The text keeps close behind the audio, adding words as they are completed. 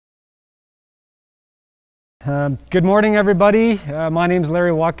Good morning, everybody. My name is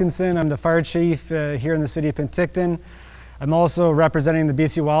Larry Watkinson. I'm the Fire Chief here in the city of Penticton. I'm also representing the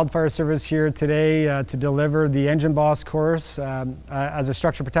BC Wildfire Services here today to deliver the Engine Boss course as a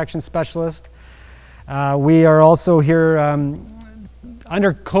structure protection specialist. We are also here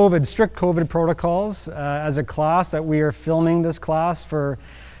under strict COVID protocols as a class that we are filming this class for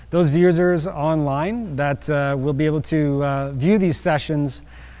those viewers online that will be able to view these sessions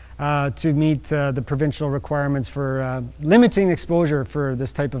to meet the provincial requirements for limiting exposure for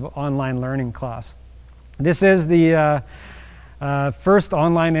this type of online learning class. This is the first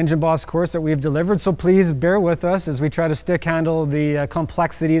online Engine Boss course that we've delivered, so please bear with us as we try to stick handle the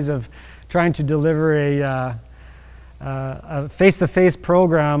complexities of trying to deliver a face-to-face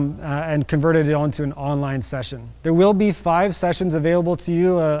program and convert it onto an online session. There will be 5 sessions available to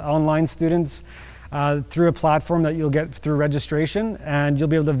you, online students, through a platform that you'll get through registration, and you'll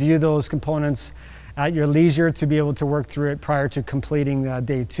be able to view those components at your leisure to be able to work through it prior to completing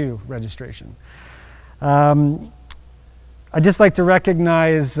day 2 registration. I'd just like to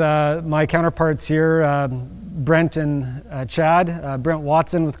recognize my counterparts here, Brent and Chad. Brent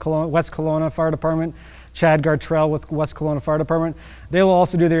Watson with West Kelowna Fire Department, Chad Gartrell with West Kelowna Fire Department. They will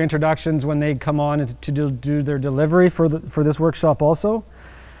also do their introductions when they come on to do their delivery for this workshop also.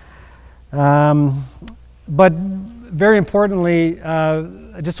 But very importantly,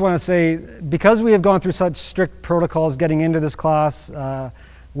 I just want to say, because we have gone through such strict protocols getting into this class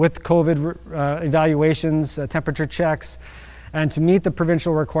with COVID evaluations, temperature checks, and to meet the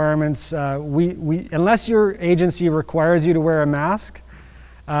provincial requirements, unless your agency requires you to wear a mask,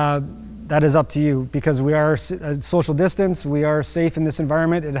 that is up to you, because we are social distance, we are safe in this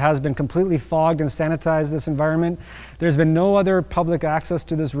environment. It has been completely fogged and sanitized, this environment. There's been no other public access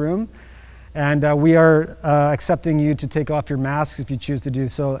to this room. And we are accepting you to take off your masks if you choose to do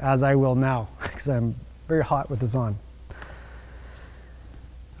so, as I will now, because I'm very hot with this on.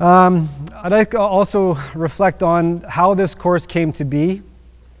 I'd like to also reflect on how this course came to be.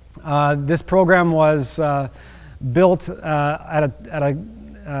 This program was built over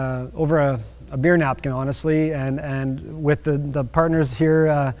a beer napkin, honestly, and with the partners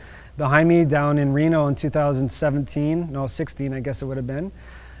here behind me down in Reno in 16, I guess it would have been.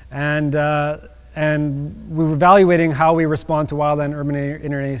 And we were evaluating how we respond to wildland urban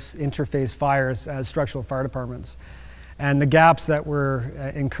interface fires as structural fire departments, and the gaps that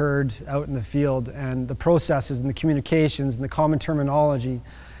were incurred out in the field, and the processes and the communications and the common terminology.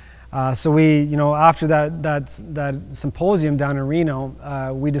 So we, after that symposium down in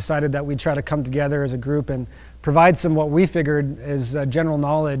Reno, we decided that we'd try to come together as a group and provide some what we figured is general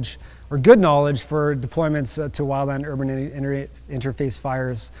knowledge or good knowledge for deployments to wildland urban interface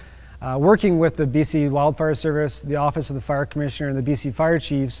fires. Working with the BC Wildfire Service, the Office of the Fire Commissioner, and the BC Fire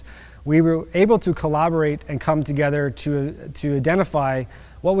Chiefs, we were able to collaborate and come together to identify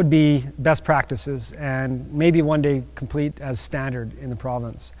what would be best practices and maybe one day complete as standard in the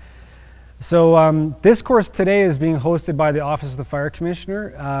province. So this course today is being hosted by the Office of the Fire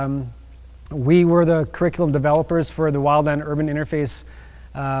Commissioner. We were the curriculum developers for the Wildland Urban Interface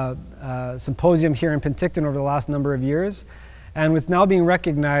Symposium here in Penticton over the last number of years, and it's now being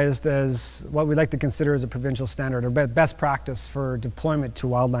recognized as what we'd like to consider as a provincial standard or best practice for deployment to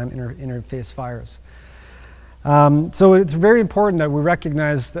wildland interface fires. So it's very important that we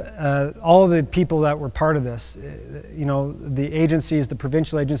recognize all of the people that were part of this. The agencies, the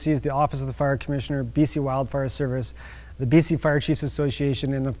provincial agencies, the Office of the Fire Commissioner, BC Wildfire Service, the BC Fire Chiefs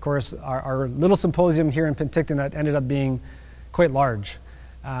Association, and of course our little symposium here in Penticton that ended up being quite large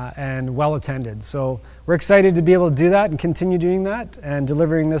and well attended. So we're excited to be able to do that and continue doing that and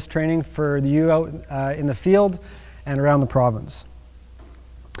delivering this training for you out in the field and around the province.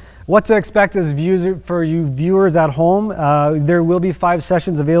 What to expect as for you viewers at home. There will be 5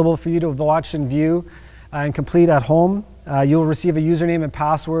 sessions available for you to watch and view and complete at home. You'll receive a username and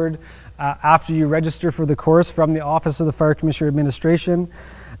password after you register for the course from the Office of the Fire Commissioner Administration.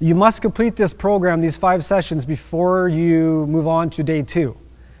 You must complete this program, these 5 sessions, before you move on to day 2,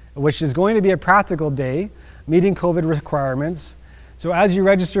 which is going to be a practical day, meeting COVID requirements. So as you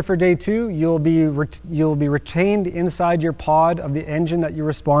register for day 2, you'll be retained inside your pod of the engine that you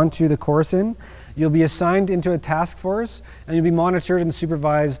respond to the course in. You'll be assigned into a task force, and you'll be monitored and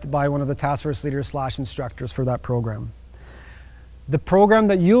supervised by one of the task force leaders / instructors for that program. The program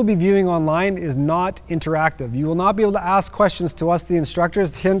that you'll be viewing online is not interactive. You will not be able to ask questions to us, the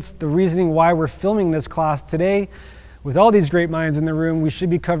instructors, hence the reasoning why we're filming this class today. With all these great minds in the room, we should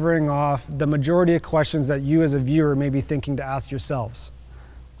be covering off the majority of questions that you as a viewer may be thinking to ask yourselves.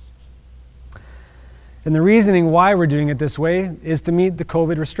 And the reasoning why we're doing it this way is to meet the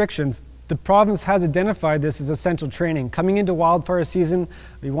COVID restrictions the province has identified this as essential training. Coming into wildfire season,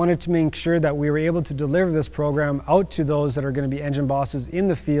 we wanted to make sure that we were able to deliver this program out to those that are going to be engine bosses in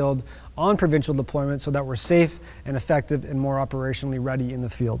the field on provincial deployment so that we're safe and effective and more operationally ready in the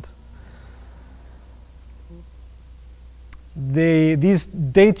field. These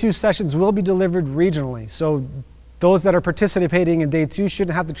day 2 sessions will be delivered regionally. So those that are participating in day 2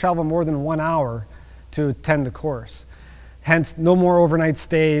 shouldn't have to travel more than 1 hour to attend the course. Hence, no more overnight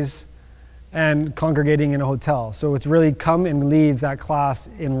stays and congregating in a hotel. So it's really come and leave that class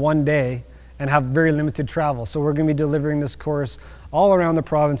in 1 day and have very limited travel. So we're going to be delivering this course all around the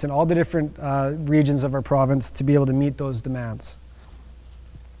province and all the different regions of our province to be able to meet those demands.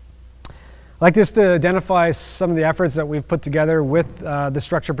 I'd like just to identify some of the efforts that we've put together with the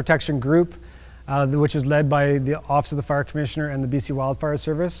Structure Protection Group, which is led by the Office of the Fire Commissioner and the BC Wildfire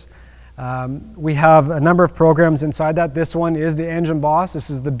Service. We have a number of programs inside that. This one is the Engine Boss. This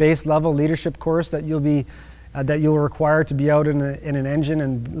is the base level leadership course that you'll require to be out in an engine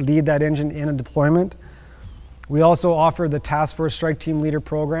and lead that engine in a deployment. We also offer the Task Force Strike Team Leader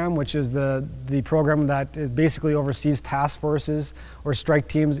program, which is the program that basically oversees task forces or strike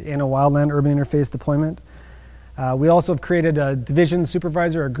teams in a wildland urban interface deployment. We also have created a division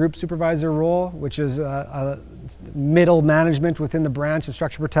supervisor, a group supervisor role, which is a middle management within the branch of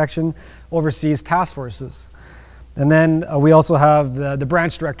structure protection, oversees task forces. And then we also have the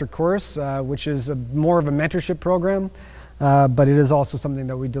branch director course, which is more of a mentorship program, but it is also something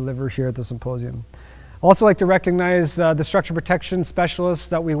that we deliver here at the symposium. Also like to recognize the structure protection specialists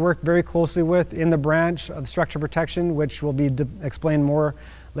that we work very closely with in the branch of structure protection, which will be explained more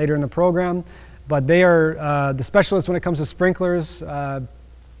later in the program. But they are the specialists when it comes to sprinklers.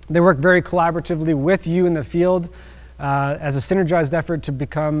 They work very collaboratively with you in the field as a synergized effort to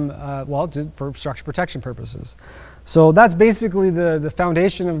become, for structure protection purposes. So that's basically the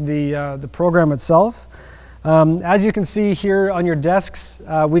foundation of the program itself. As you can see here on your desks,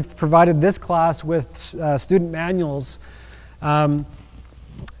 we've provided this class with student manuals. And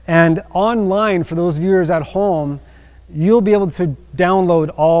online, for those viewers at home, you'll be able to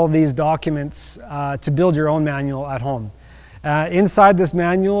download all these documents to build your own manual at home. Inside this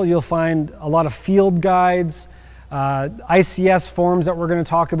manual, you'll find a lot of field guides, ICS forms that we're going to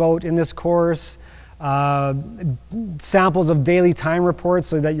talk about in this course, samples of daily time reports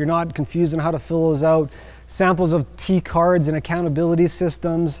so that you're not confused on how to fill those out, samples of T cards and accountability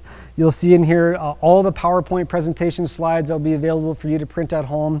systems. You'll see in here all the PowerPoint presentation slides that will be available for you to print at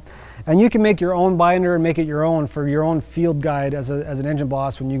home. And you can make your own binder and make it your own for your own field guide as an engine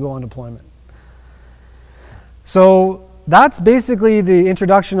boss when you go on deployment. So that's basically the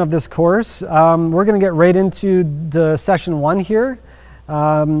introduction of this course. We're going to get right into the session 1 here.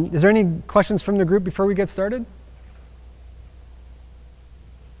 Is there any questions from the group before we get started?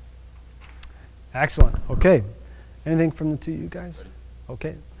 Excellent. Okay. Anything from the two of you guys?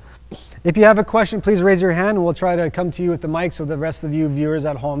 Okay. If you have a question, please raise your hand and we'll try to come to you with the mic so the rest of you viewers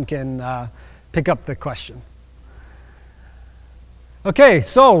at home can pick up the question. Okay,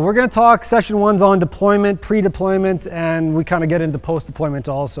 so we're going to talk session 1's on deployment, pre-deployment, and we kind of get into post-deployment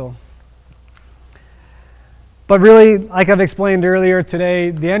also. But really, like I've explained earlier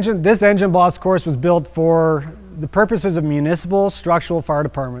today, this Engine Boss course was built for the purposes of municipal structural fire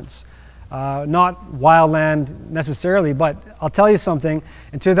departments. Not wildland necessarily, but I'll tell you something.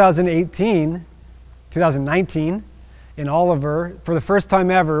 In 2019, in Oliver, for the first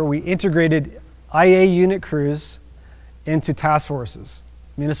time ever, we integrated IA unit crews into task forces,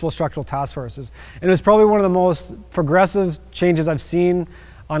 municipal structural task forces. And it was probably one of the most progressive changes I've seen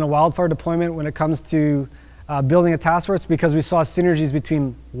on a wildfire deployment when it comes to building a task force, because we saw synergies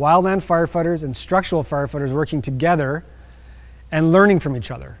between wildland firefighters and structural firefighters working together and learning from each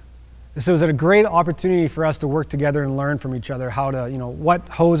other. So it was a great opportunity for us to work together and learn from each other how to, what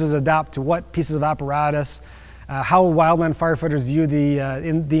hoses adapt to what pieces of apparatus, how wildland firefighters view the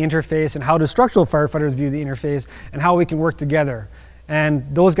interface, and how do structural firefighters view the interface, and how we can work together. And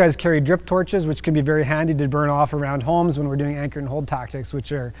those guys carry drip torches, which can be very handy to burn off around homes when we're doing anchor and hold tactics, which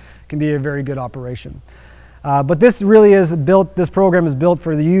can be a very good operation. But this really is built, this program is built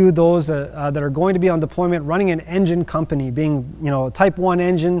for you, those that are going to be on deployment, running an engine company, being a Type 1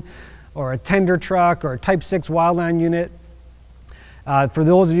 engine, or a tender truck, or a Type 6 wildland unit. For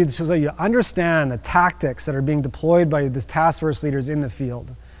those of you so you understand the tactics that are being deployed by the task force leaders in the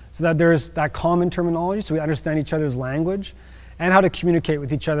field, so that there's that common terminology, so we understand each other's language, and how to communicate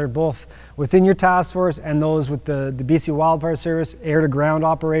with each other, both within your task force and those with the BC Wildfire Service, air-to-ground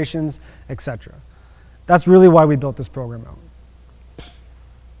operations, etc. That's really why we built this program out.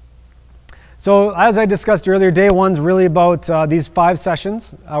 So as I discussed earlier, day one's really about these 5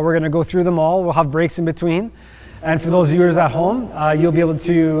 sessions. We're going to go through them all. We'll have breaks in between. And for those viewers at home, you'll be able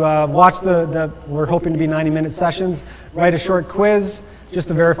to watch we're hoping to be 90-minute sessions, write a short quiz just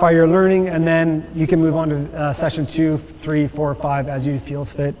to verify your learning, and then you can move on to session 2, 3, 4, 5 as you feel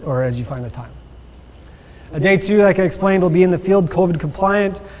fit or as you find the time. Day 2, like I explained, will be in the field, COVID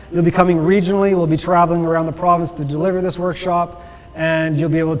compliant. You'll be coming regionally. We'll be traveling around the province to deliver this workshop. And you'll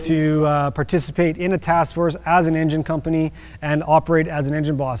be able to participate in a task force as an engine company and operate as an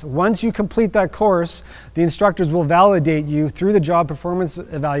engine boss. Once you complete that course, the instructors will validate you through the job performance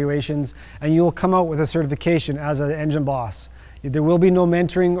evaluations, and you will come out with a certification as an engine boss. There will be no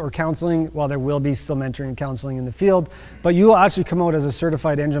mentoring or counseling. Well, there will be still mentoring and counseling in the field, but you will actually come out as a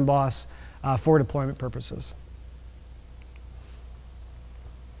certified engine boss for deployment purposes.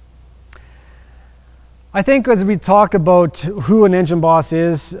 I think as we talk about who an engine boss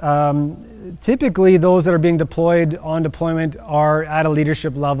is, typically those that are being deployed on deployment are at a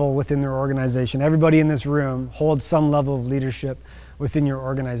leadership level within their organization. Everybody in this room holds some level of leadership within your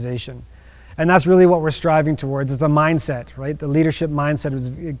organization. And that's really what we're striving towards, is the mindset, right? The leadership mindset is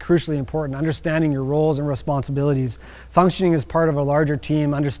crucially important, understanding your roles and responsibilities, functioning as part of a larger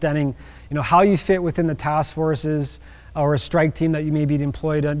team, understanding how you fit within the task forces, or a strike team that you may be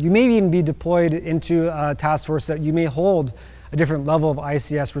deployed on. You may even be deployed into a task force that you may hold a different level of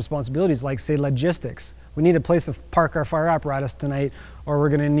ICS responsibilities, like say logistics. We need a place to park our fire apparatus tonight, or we're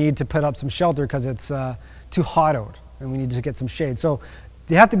gonna need to put up some shelter because it's too hot out and we need to get some shade. So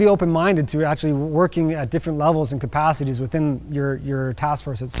you have to be open-minded to actually working at different levels and capacities within your task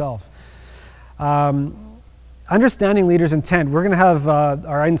force itself. Understanding leaders' intent. We're going to have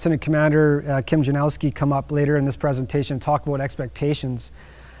our incident commander, Kim Janowski, come up later in this presentation and talk about expectations.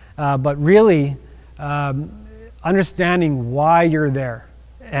 But really, understanding why you're there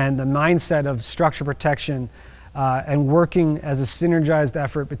and the mindset of structure protection and working as a synergized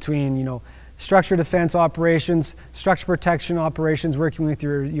effort between, structure defense operations, structure protection operations, working with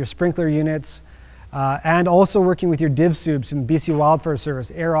your sprinkler units, and also working with your div soups and BC Wildfire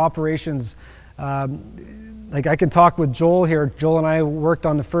Service, air operations. Like I can talk with Joel here. Joel and I worked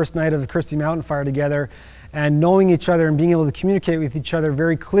on the first night of the Christie Mountain Fire together, and knowing each other and being able to communicate with each other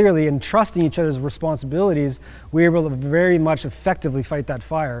very clearly and trusting each other's responsibilities, we were able to very much effectively fight that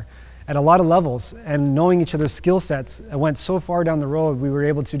fire at a lot of levels. And knowing each other's skill sets, it went so far down the road, we were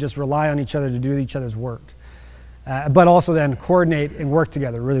able to just rely on each other to do each other's work. But also then coordinate and work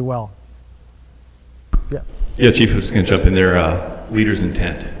together really well. Yeah, Chief, I'm just going to jump in there. Leader's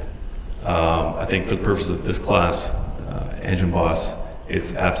intent. I think for the purpose of this class, engine boss,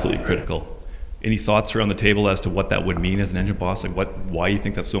 it's absolutely critical. Any thoughts around the table as to what that would mean as an engine boss? Like why you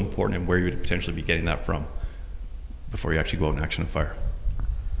think that's so important and where you would potentially be getting that from before you actually go out and action a fire?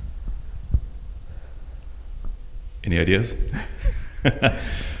 Any ideas?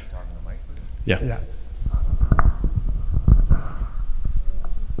 Yeah.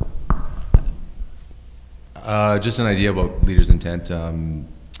 Just an idea about leader's intent.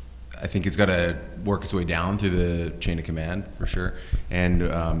 I think it's got to work its way down through the chain of command for sure,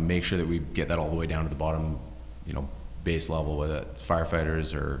 and make sure that we get that all the way down to the bottom, base level, whether it's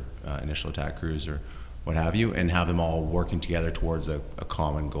firefighters or initial attack crews or what have you, and have them all working together towards a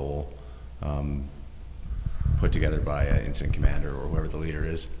common goal put together by an incident commander or whoever the leader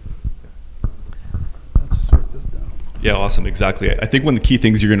is. Let's just work this down. Yeah, awesome, exactly. I think one of the key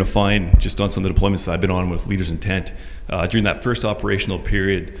things you're going to find just on some of the deployments that I've been on with leaders' intent, during that first operational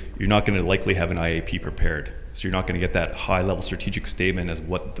period, you're not going to likely have an IAP prepared. So you're not going to get that high-level strategic statement as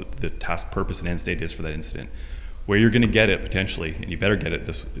what the task purpose and end state is for that incident. Where you're going to get it potentially, and you better get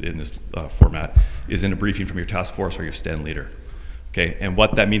it in this format, is in a briefing from your task force or your stand leader. Okay, and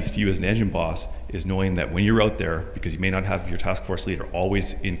what that means to you as an engine boss is knowing that when you're out there, because you may not have your task force leader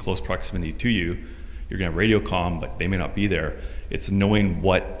always in close proximity to you, you're going to have radio comm, but they may not be there. It's knowing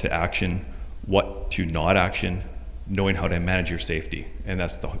what to action, what to not action, knowing how to manage your safety, and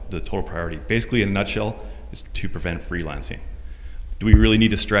that's the total priority. Basically, in a nutshell, is to prevent freelancing. Do we really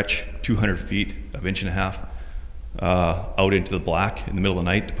need to stretch 200 feet of 1.5 inches out into the black in the middle of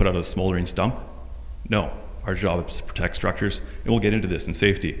the night to put out a smoldering stump? No. Our job is to protect structures, and we'll get into this in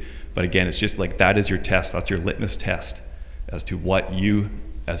safety. But again, it's just like that is your test, that's your litmus test as to what you,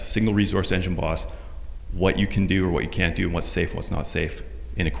 as a single resource engine boss, what you can do or what you can't do and what's safe and what's not safe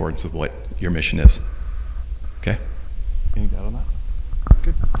in accordance with what your mission is. Okay? Anything to add on that?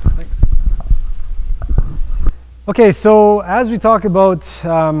 Good, thanks. Okay, so as we talk about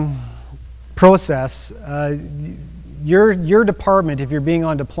process, your department, if you're being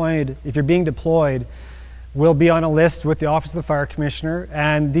deployed, will be on a list with the Office of the Fire Commissioner,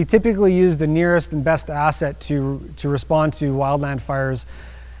 and they typically use the nearest and best asset to respond to wildland fires,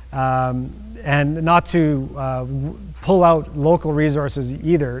 and not to pull out local resources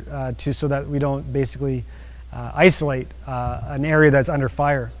either, so that we don't basically isolate an area that's under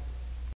fire.